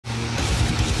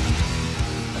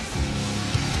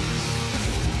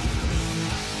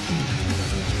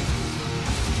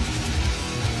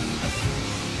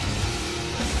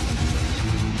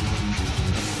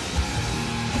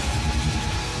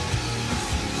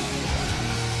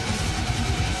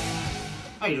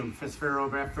How you doing?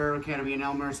 Pharaoh Academy in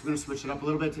Elmhurst. We're going to switch it up a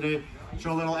little bit today.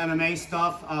 Show a little MMA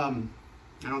stuff. I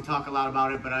don't talk a lot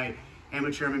about it, but I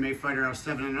amateur MMA fighter. I was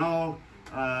 7-0.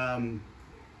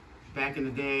 Back in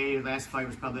the day, last fight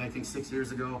was probably, I think, 6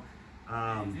 years ago.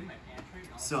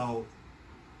 So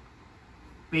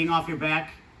being off your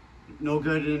back, no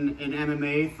good in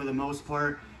MMA for the most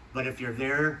part. But if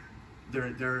you're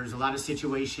there's a lot of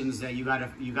situations that you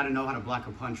gotta know how to block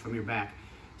a punch from your back.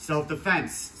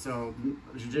 Self-defense. So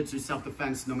jiu-jitsu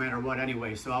self-defense no matter what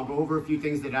anyway. So I'll go over a few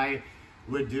things that I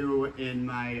would do in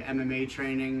my MMA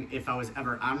training if I was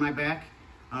ever on my back.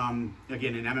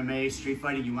 Again, in MMA, street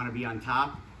fighting, you want to be on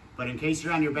top. But in case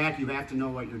you're on your back, you have to know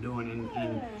what you're doing.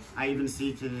 And I even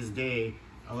see to this day,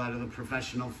 a lot of the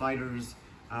professional fighters,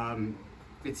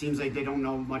 it seems like they don't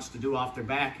know much to do off their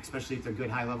back, especially if they're good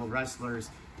high-level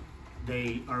wrestlers.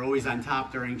 They are always on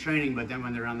top during training, but then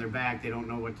when they're on their back, they don't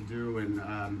know what to do.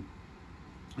 And,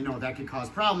 you know, that could cause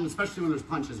problems, especially when there's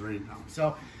punches raining down.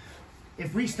 So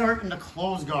if we start in the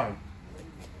close guard,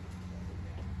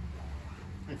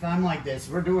 if I'm like this,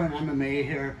 we're doing MMA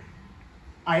here,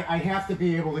 I have to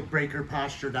be able to break her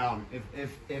posture down.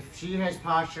 If she has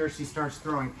posture, she starts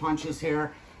throwing punches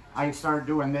here, I start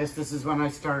doing this. This is when I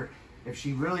start, if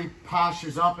she really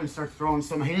postures up and starts throwing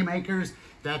some haymakers,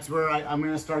 that's where I'm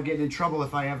going to start getting in trouble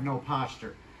if I have no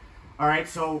posture. All right,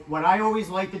 so what I always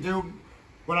like to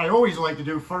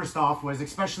do first off was,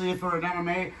 especially if we're in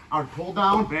MMA, I would pull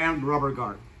down, bam, rubber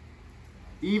guard.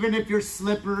 Even if you're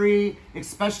slippery,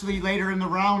 especially later in the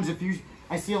rounds,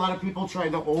 I see a lot of people try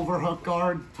the overhook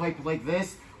guard type like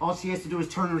this. All she has to do is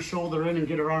turn her shoulder in and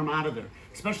get her arm out of there,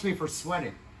 especially if we're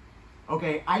sweating.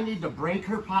 Okay, I need to break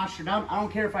her posture down. I don't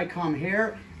care if I come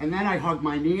here and then I hug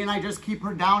my knee and I just keep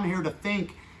her down here to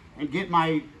think and get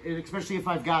my, especially if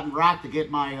I've gotten rocked, to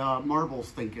get my marbles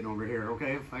thinking over here,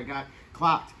 okay, if I got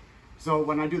clocked. So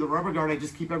when I do the rubber guard, I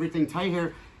just keep everything tight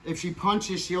here. If she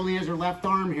punches, she only has her left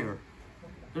arm here.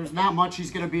 There's not much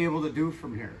she's going to be able to do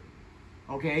from here.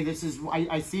 Okay, this is,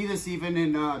 I see this even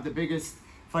in the biggest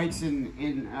fights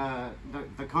in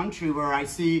the country, where I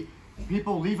see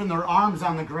people leaving their arms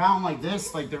on the ground like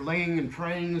this, like they're laying and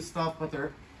praying and stuff, but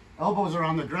their elbows are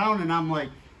on the ground, and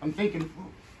I'm thinking,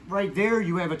 right there,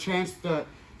 you have a chance to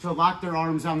lock their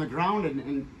arms on the ground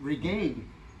and regain,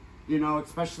 you know,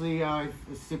 especially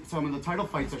if some of the title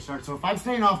fights are starting. So if I'm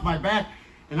staying off my back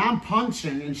and I'm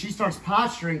punching and she starts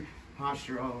posturing,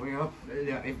 posture all the way up,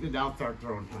 yeah, I'll start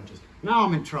throwing punches. Now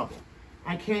I'm in trouble.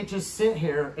 I can't just sit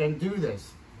here and do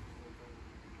this.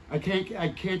 I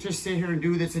can't just sit here and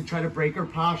do this and try to break her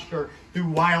posture, do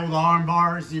wild arm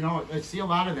bars. You know, I see a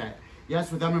lot of that. Yes,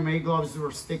 with MMA gloves,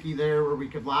 we're sticky there where we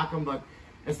could lock them, but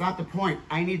it's not the point.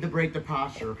 I need to break the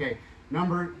posture, okay?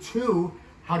 Number two,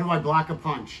 how do I block a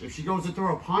punch? If she goes to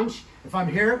throw a punch, if I'm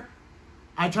here,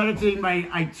 I try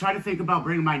to think about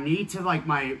bringing my knee to like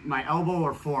my elbow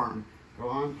or forearm. Go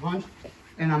on, punch,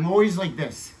 and I'm always like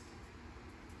this.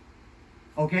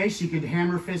 Okay, she could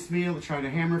hammer fist me, try to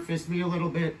hammer fist me a little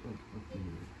bit.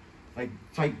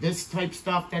 Like this type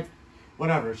stuff, that's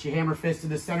whatever. She hammer fist in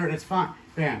the center, that's fine.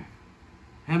 Bam.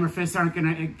 Hammer fists aren't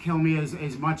gonna kill me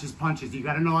as much as punches. You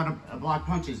gotta know how to block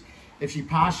punches. If she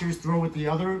postures, throw with the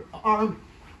other arm,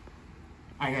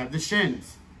 I have the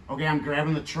shins. Okay, I'm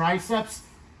grabbing the triceps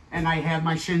and I have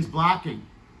my shins blocking.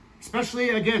 Especially,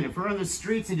 again, if we're in the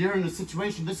streets and you're in the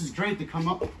situation, this is great to come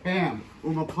up, bam,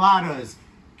 omoplatas,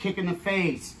 kick in the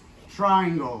face,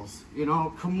 triangles, you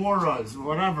know, kimuras,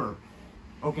 whatever.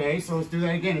 Okay, so let's do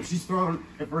that again. If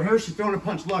we're here, she's throwing a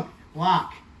punch, look,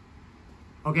 block.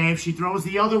 Okay, if she throws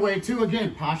the other way too,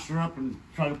 again, posture up and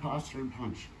try to posture and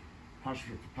punch.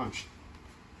 Posture to punch.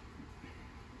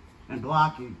 And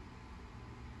blocking.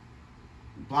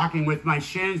 Blocking with my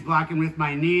shins, blocking with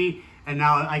my knee, and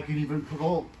now I can even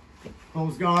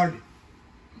close guard,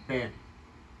 bam.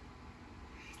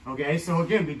 Okay, so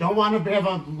again, we don't want to have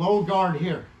a low guard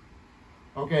here.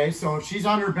 Okay, so if she's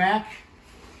on her back,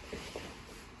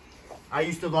 I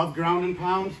used to love ground and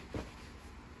pound.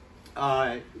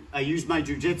 I used my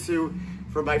jiu-jitsu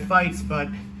for my fights, but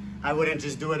I wouldn't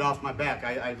just do it off my back.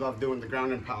 I love doing the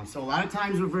ground and pound. So a lot of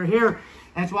times over here,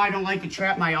 that's why I don't like to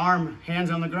trap my arm,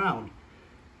 hands on the ground,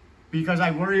 because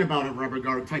I worry about a rubber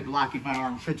guard type locking my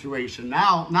arm situation.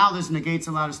 Now this negates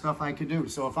a lot of stuff I could do.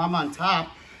 So if I'm on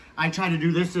top, I try to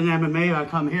do this in MMA. I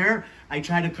come here, I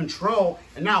try to control,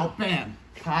 and now, bam,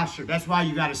 posture. That's why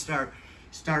you got to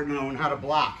start knowing how to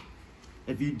block.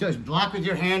 If you just block with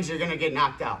your hands, you're going to get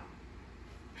knocked out.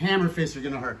 Hammer fists are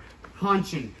going to hurt.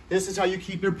 Punching. This is how you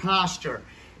keep your posture.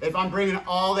 If I'm bringing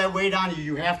all that weight on you,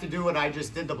 you have to do what I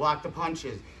just did to block the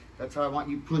punches. That's how I want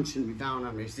you punching me down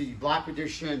on me. See, you block with your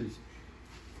shins.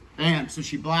 Bam. So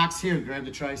she blocks here. Grab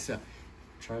the tricep.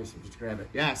 Tricep, just grab it.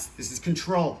 Yes, this is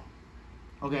control.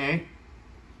 Okay?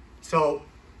 So,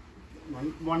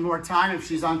 one more time if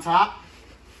she's on top.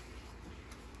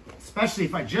 Especially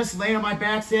if I just lay on my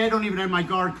back, say I don't even have my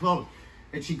guard closed.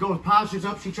 And she goes, postures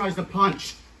up, she tries to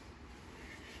punch.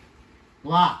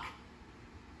 Block.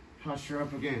 Posture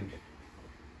up again.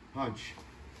 Punch.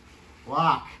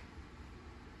 Block.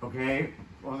 Okay?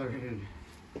 Other hand.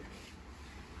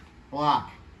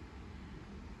 Block.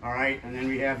 All right, and then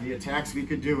we have the attacks we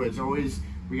could do. It's always,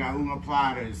 we got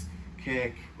omoplatas,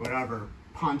 kick, whatever,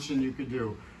 punching you could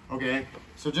do. Okay,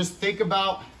 so just think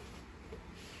about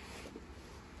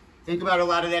a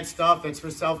lot of that stuff. It's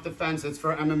for self-defense. It's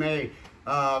for MMA.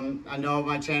 I know on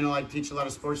my channel I teach a lot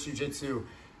of sports jiu-jitsu.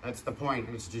 That's the point.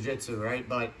 It's jiu-jitsu, right?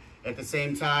 But at the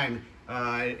same time,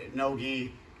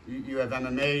 no-gi, you have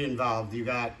MMA involved. You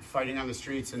got fighting on the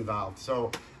streets involved.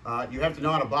 So you have to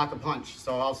know how to block a punch.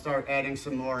 So I'll start adding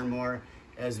some more and more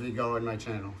as we go in my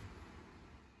channel.